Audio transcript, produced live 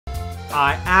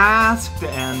I asked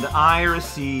and I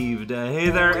received. Hey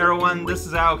there, everyone. This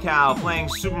is Cow playing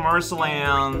Super Marisa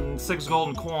Land, 6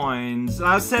 golden coins. And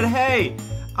I said, hey,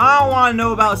 I don't want to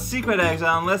know about secret exit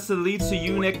unless it leads to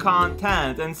unique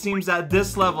content. And it seems that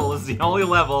this level is the only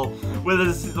level with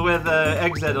exit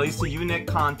that leads to unique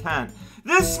content.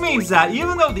 This means that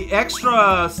even though the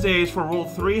extra stage for Rule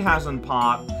 3 hasn't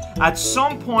popped, at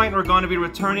some point we're going to be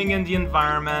returning in the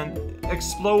environment,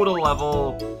 explode a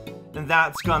level, and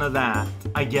that's gonna that.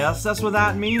 I guess that's what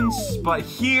that means. But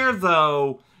here,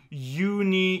 though,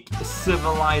 unique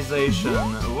civilization.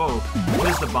 Whoa,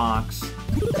 here's the box.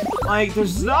 Like,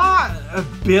 there's not a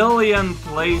billion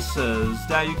places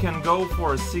that you can go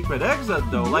for a secret exit,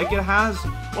 though. Like, it has...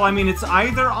 Well, I mean, it's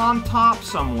either on top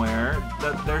somewhere,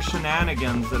 that there's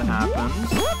shenanigans that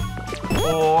happens,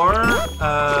 or,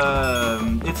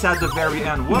 it's at the very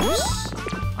end. Whoops!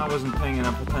 I wasn't paying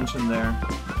enough attention there.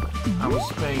 I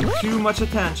was paying too much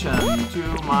attention to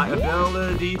my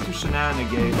ability to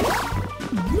shenanigate.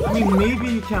 I mean, maybe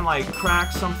you can, like,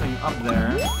 crack something up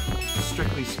there,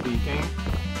 strictly speaking.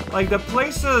 Like, the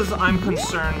places I'm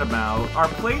concerned about are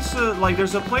places, like,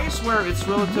 there's a place where it's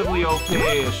relatively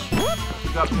okay-ish to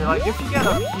go up here. Like, if you get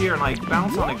up here and, like,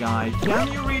 bounce on a guy,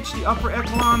 can you reach the upper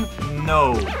echelon?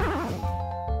 No.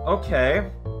 Okay.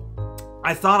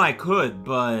 I thought I could,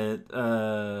 but,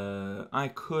 I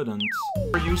couldn't.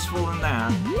 More useful than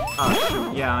that. Oh,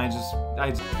 shoot. Yeah, I just...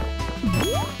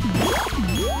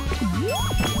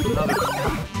 Another...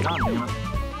 God damn it.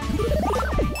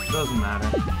 Doesn't matter.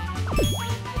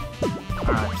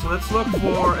 Alright, so let's look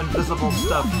for invisible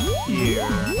stuff here.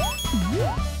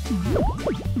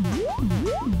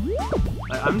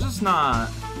 I'm just not...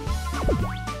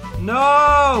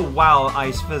 No! Wow,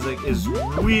 ice physics is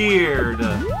weird.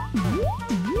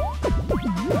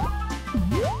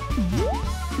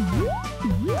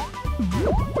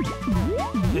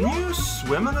 Can you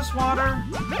swim in this water?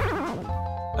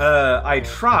 I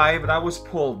tried, but I was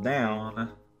pulled down.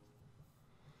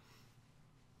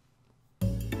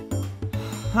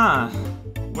 Huh.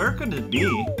 Where could it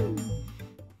be?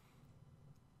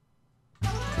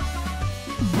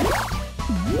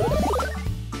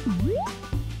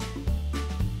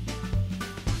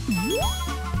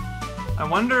 I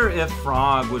wonder if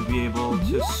Frog would be able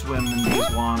to swim in these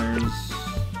waters.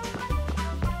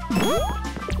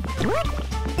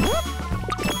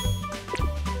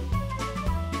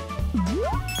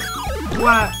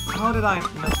 What? How did I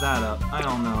mess that up? I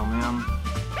don't know, man.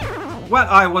 What?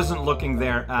 I wasn't looking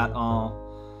there at all.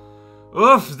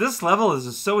 Oof, this level is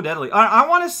just so deadly. I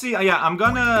want to see... Yeah, I'm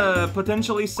gonna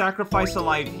potentially sacrifice a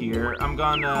life here. I'm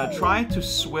gonna try to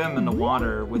swim in the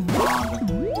water with Frog.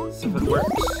 See if it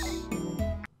works.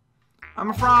 I'm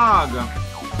a frog!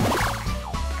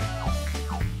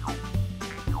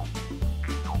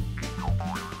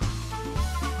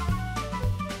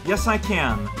 Yes, I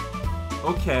can.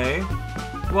 Okay.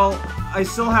 Well, I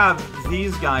still have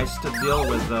these guys to deal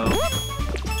with, though.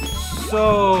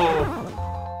 So...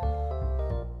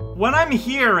 what I'm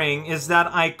hearing is that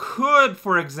I could,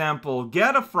 for example,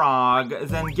 get a frog,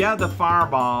 then get the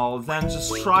fireball, then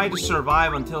just try to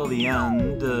survive until the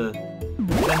end,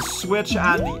 then switch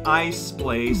at the ice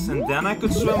place, and then I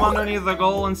could swim underneath the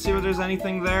goal and see if there's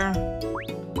anything there.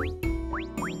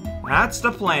 That's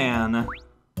the plan.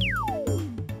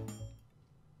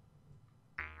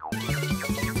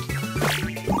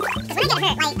 When I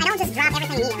get hurt, like, I don't just drop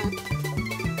everything immediately.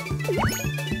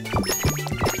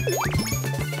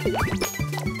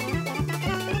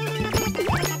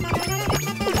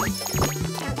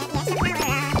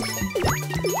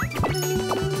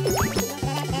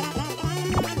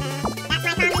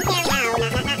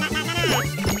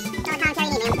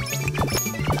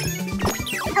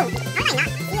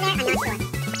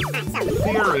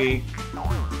 Theory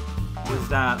is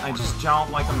that I just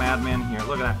jump like a madman here.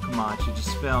 Look at that Kamachi,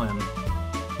 just fell in.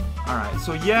 Alright,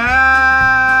 so yeah,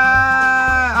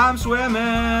 I'm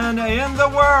swimming in the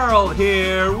world,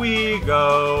 here we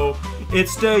go.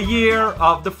 It's the year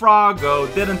of the Froggo.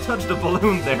 Didn't touch the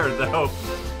balloon there though.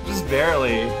 Just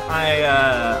barely.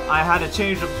 I had a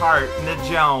change of heart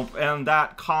mid-jump, and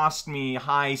that cost me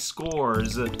high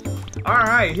scores.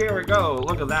 Alright, here we go.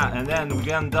 Look at that. And then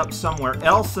we end up somewhere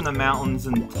else in the mountains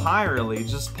entirely.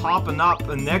 Just popping up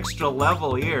an extra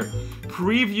level here.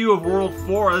 Preview of World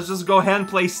 4. Let's just go ahead and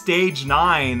play Stage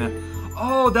 9.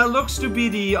 Oh, that looks to be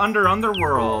the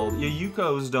Underworld.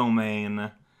 Yuyuko's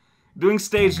domain. Doing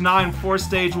Stage 9 for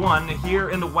Stage 1 here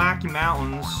in the Wacky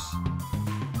Mountains.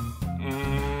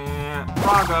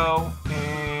 Froggo.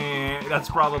 That's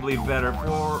probably better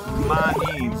for my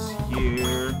needs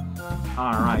here.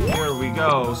 Alright, here we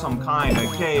go. Some kind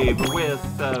of cave with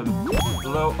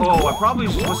low. Oh, I probably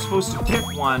was supposed to kick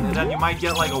one, and then you might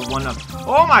get like a one-up.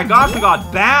 Oh my gosh, we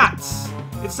got bats!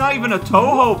 It's not even a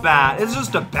Toho bat, it's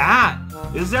just a bat.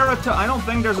 Is there a I don't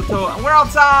think there's a Toho. We're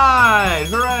outside!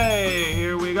 Hooray!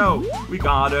 Here we go. We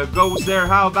got a ghost there,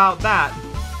 how about that?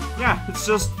 Yeah, it's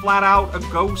just flat out a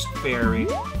ghost fairy.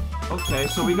 Okay,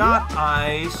 so we got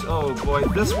ice. Oh boy,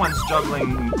 this one's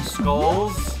juggling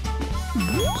skulls.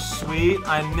 Sweet,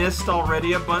 I missed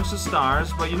already a bunch of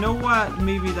stars, but you know what?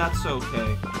 Maybe that's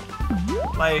okay.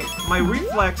 Like, my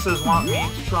reflexes want me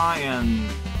to try and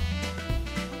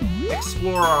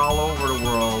explore all over the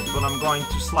world, but I'm going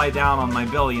to slide down on my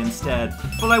belly instead.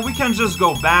 But like, we can just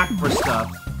go back for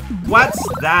stuff. What's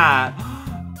that?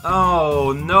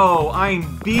 Oh no,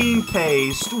 I'm bean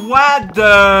paste. What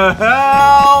the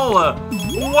hell?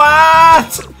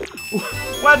 What?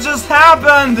 What just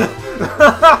happened?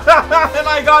 And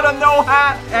I got a no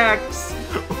hat X.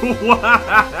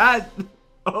 What?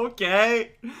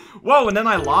 Okay. Whoa, and then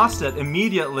I lost it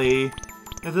immediately.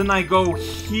 And then I go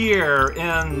here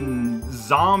in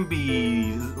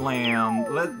Zombie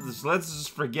Land. Let's just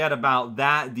forget about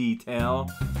that detail.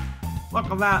 Look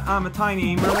at that, I'm a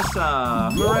tiny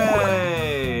Marisa.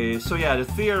 Hooray! So yeah, the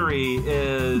theory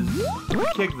is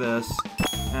kick this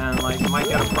and like you might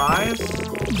get a prize.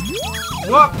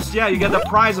 Whoops! Yeah, you get the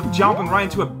prize of jumping right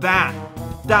into a bat.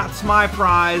 That's my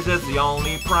prize, it's the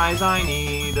only prize I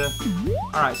need.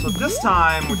 Alright, so this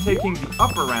time we're taking the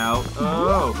upper route.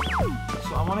 Oh.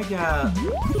 So I wanna get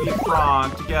the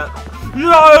frog to get.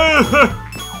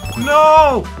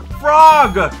 No!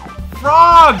 Frog!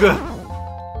 Frog!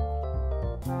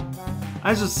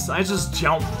 I just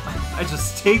jump. I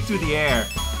just take through the air.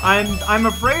 I'm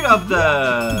afraid of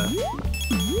the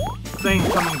thing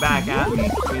coming back at me,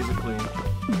 basically.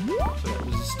 So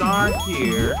there's a star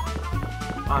here.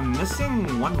 I'm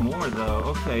missing one more though.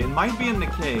 Okay, it might be in the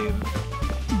cave.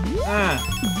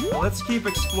 Well, let's keep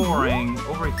exploring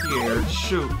over here.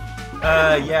 Shoot.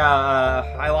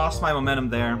 Yeah, I lost my momentum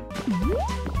there.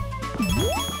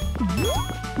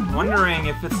 I'm wondering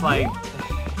if it's like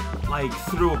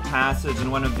through a passage in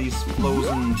one of these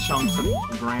frozen chunks of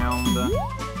ground.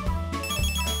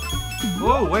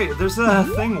 Oh wait, there's a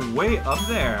thing way up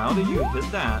there. How did you hit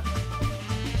that?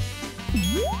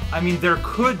 I mean, there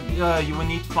could, you would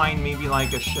need to find maybe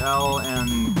like a shell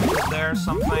and put it there or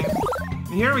something.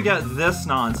 And here we get this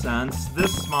nonsense,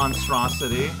 this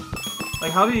monstrosity.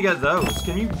 Like, how do you get those?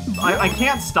 Can you, I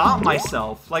can't stop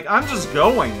myself. Like, I'm just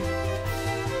going.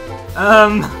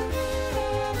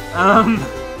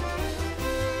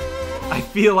 I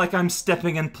feel like I'm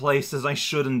stepping in places I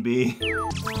shouldn't be.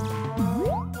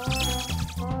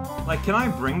 Like, can I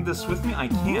bring this with me? I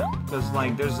can't, because,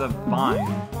 like, there's a vine.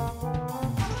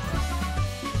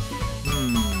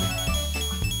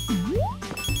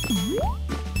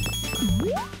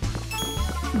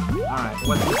 Alright,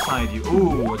 what's inside you?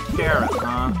 Ooh, a carrot,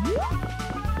 huh?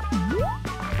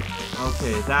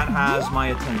 Okay, that has my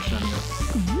attention.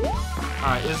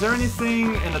 Alright, is there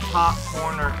anything in the top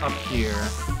corner up here?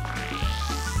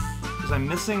 Because I'm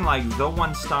missing, like, the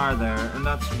one star there, and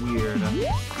that's weird.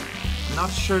 I'm not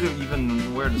sure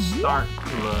even where to start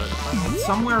to look. I mean, it's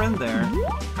somewhere in there.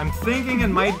 I'm thinking it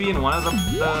might be in one of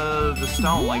the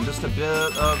stone, like just a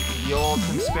bit of the old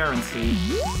conspiracy.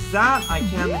 That I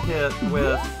can hit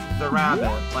with the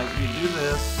rabbit. Like, you do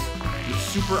this, you're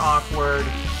super awkward,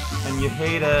 and you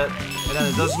hate it, and then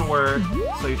it doesn't work,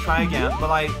 so you try again. But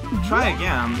like, try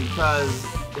again, because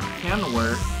it can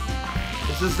work.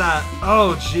 It's just that,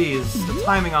 oh jeez, the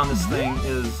timing on this thing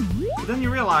is... But then you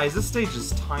realize this stage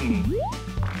is tiny.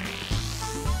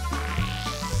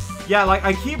 Yeah, like,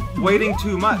 I keep waiting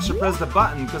too much to press the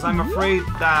button, because I'm afraid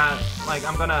that, like,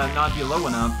 I'm gonna not be low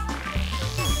enough.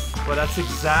 But that's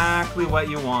exactly what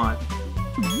you want.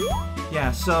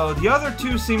 Yeah, so the other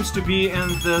two seems to be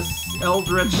in this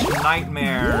eldritch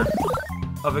nightmare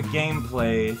of a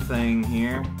gameplay thing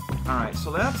here. Alright,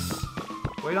 so let's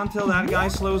wait until that guy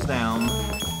slows down.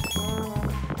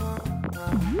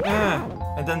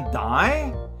 And then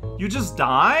die? You just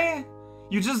die?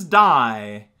 You just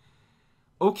die.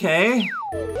 Okay.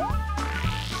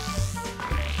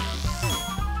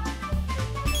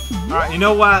 Alright, you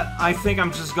know what? I think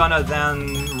I'm just gonna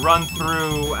then run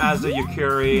through as a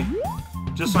Yukuri,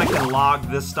 just so I can log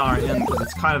this star in, because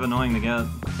it's kind of annoying to get.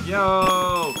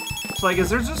 Yo! It's like, is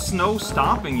there just no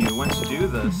stopping you once you do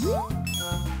this?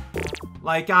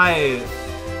 Like, I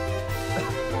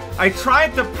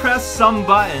tried to press some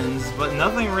buttons, but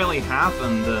nothing really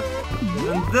happened.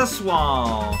 And this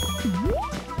wall.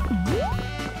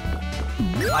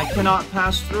 I cannot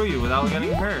pass through you without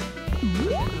getting hurt.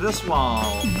 this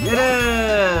wall. It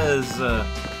is!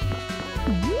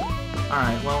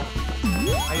 Alright, well,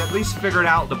 I at least figured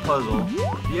out the puzzle.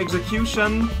 The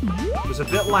execution was a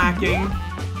bit lacking,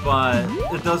 but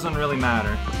it doesn't really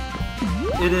matter.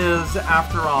 It is,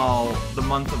 after all, the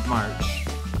month of March.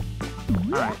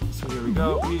 Alright, so here we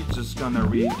go. We're just gonna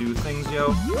redo things,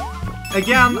 yo.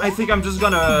 Again, I think I'm just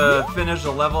gonna finish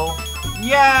the level.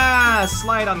 Yeah!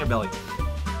 Slide on your belly.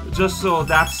 Just so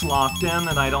that's locked in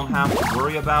and I don't have to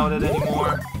worry about it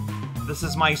anymore. This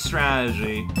is my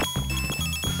strategy.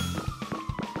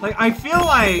 Like, I feel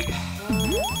like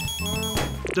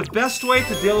the best way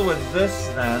to deal with this,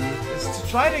 then, is to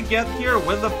try to get here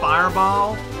with the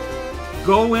fireball,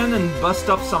 go in and bust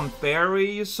up some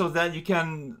fairies so that you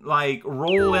can, like,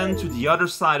 roll into the other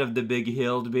side of the big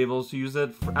hill to be able to use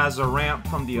it as a ramp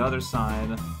from the other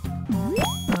side.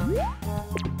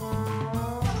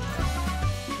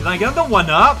 Did I get the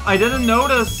 1-up? I didn't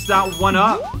notice that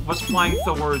 1-up was flying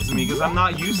towards me because I'm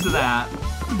not used to that.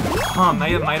 Huh,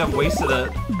 I might have wasted it.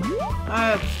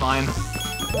 It's fine.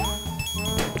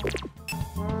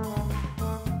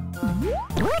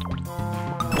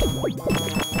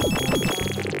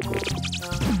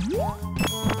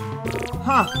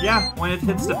 Huh, yeah, when it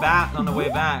hits the bat on the way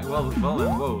back. Well then,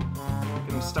 whoa.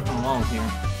 Getting stuck on the walls here.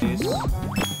 Nice.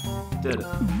 Did it.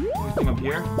 Anything up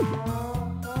here?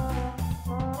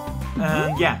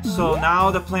 And yeah, so now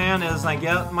the plan is I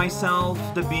get myself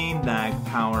the beanbag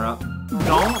power-up.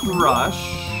 Don't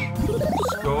rush.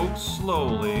 Just go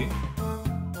slowly.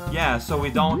 Yeah, so we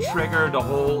don't trigger the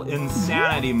whole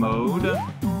insanity mode,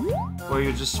 where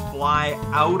you just fly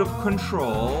out of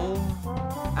control,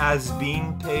 as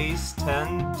bean pastes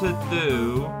tend to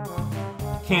do.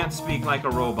 Can't speak like a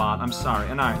robot, I'm sorry.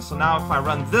 And alright, so now if I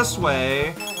run this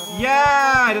way...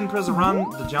 Yeah! I didn't press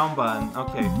the jump button.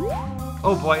 Okay.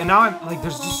 Oh boy, and now I'm like,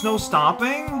 there's just no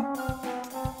stopping?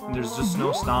 There's just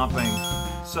no stopping.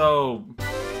 So,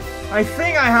 I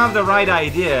think I have the right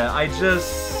idea. I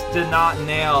just did not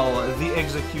nail the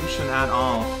execution at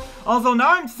all. Although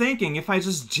now I'm thinking, if I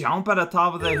just jump at the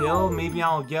top of the hill, maybe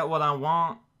I'll get what I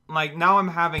want. Like, now I'm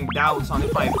having doubts on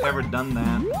if I've ever done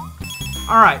that.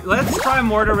 Alright, let's try a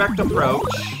more direct approach.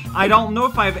 I don't know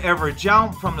if I've ever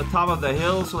jumped from the top of the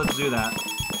hill, so let's do that.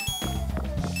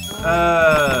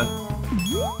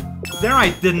 There I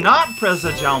did not press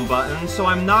the jump button, so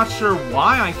I'm not sure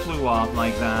why I flew off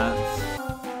like that.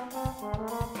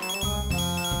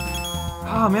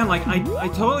 Oh man, like, I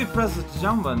totally pressed the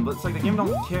jump button, but it's like the game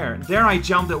don't care. There I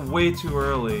jumped it way too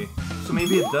early, so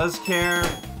maybe it does care.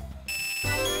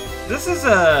 This is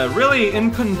a really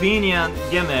inconvenient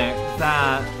gimmick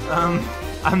that,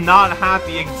 I'm not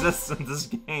happy exists in this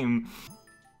game.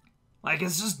 Like,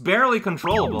 it's just barely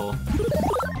controllable.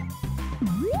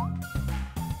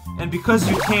 And because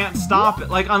you can't stop it,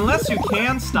 like, unless you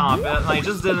can stop it, and I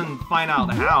just didn't find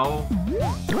out how.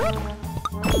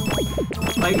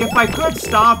 Like, if I could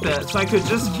stop it, so I could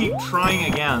just keep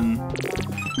trying again,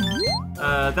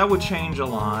 that would change a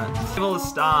lot. Able to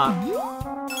stop.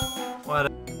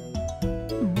 What?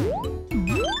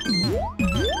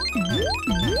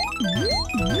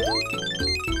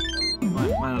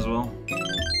 Might as well.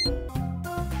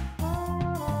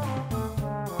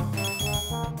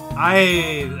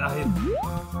 I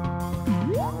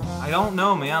don't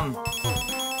know, man.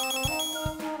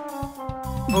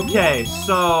 Okay,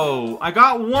 so I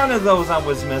got one of those I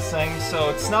was missing, so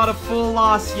it's not a full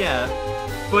loss yet.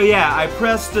 But yeah, I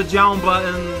pressed the jump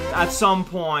button at some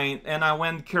point, and I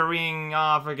went careening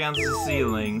off against the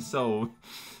ceiling, so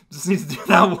just need to do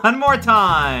that one more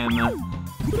time.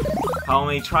 How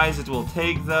many tries it will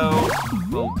take, though,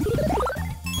 will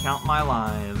count my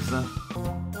lives.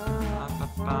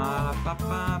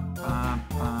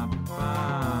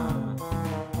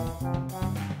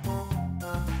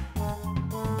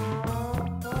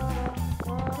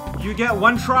 You get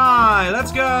one try!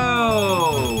 Let's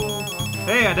go!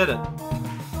 Hey, I did it.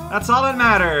 That's all that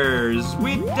matters.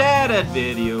 We did it!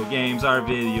 Video games are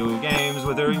video games,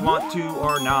 whether we want to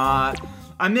or not.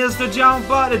 I missed the jump,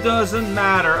 but it doesn't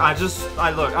matter.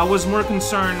 Look, I was more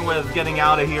concerned with getting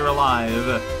out of here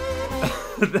alive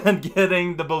than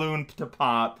getting the balloon to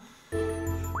pop.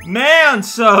 Man,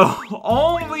 so,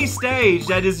 only stage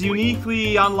that is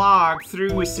uniquely unlocked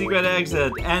through a secret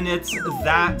exit, and it's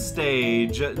that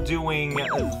stage doing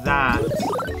that.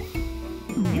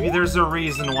 Maybe there's a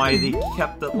reason why they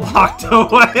kept it locked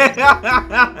away.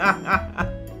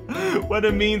 What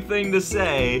a mean thing to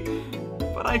say,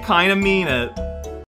 but I kinda mean it.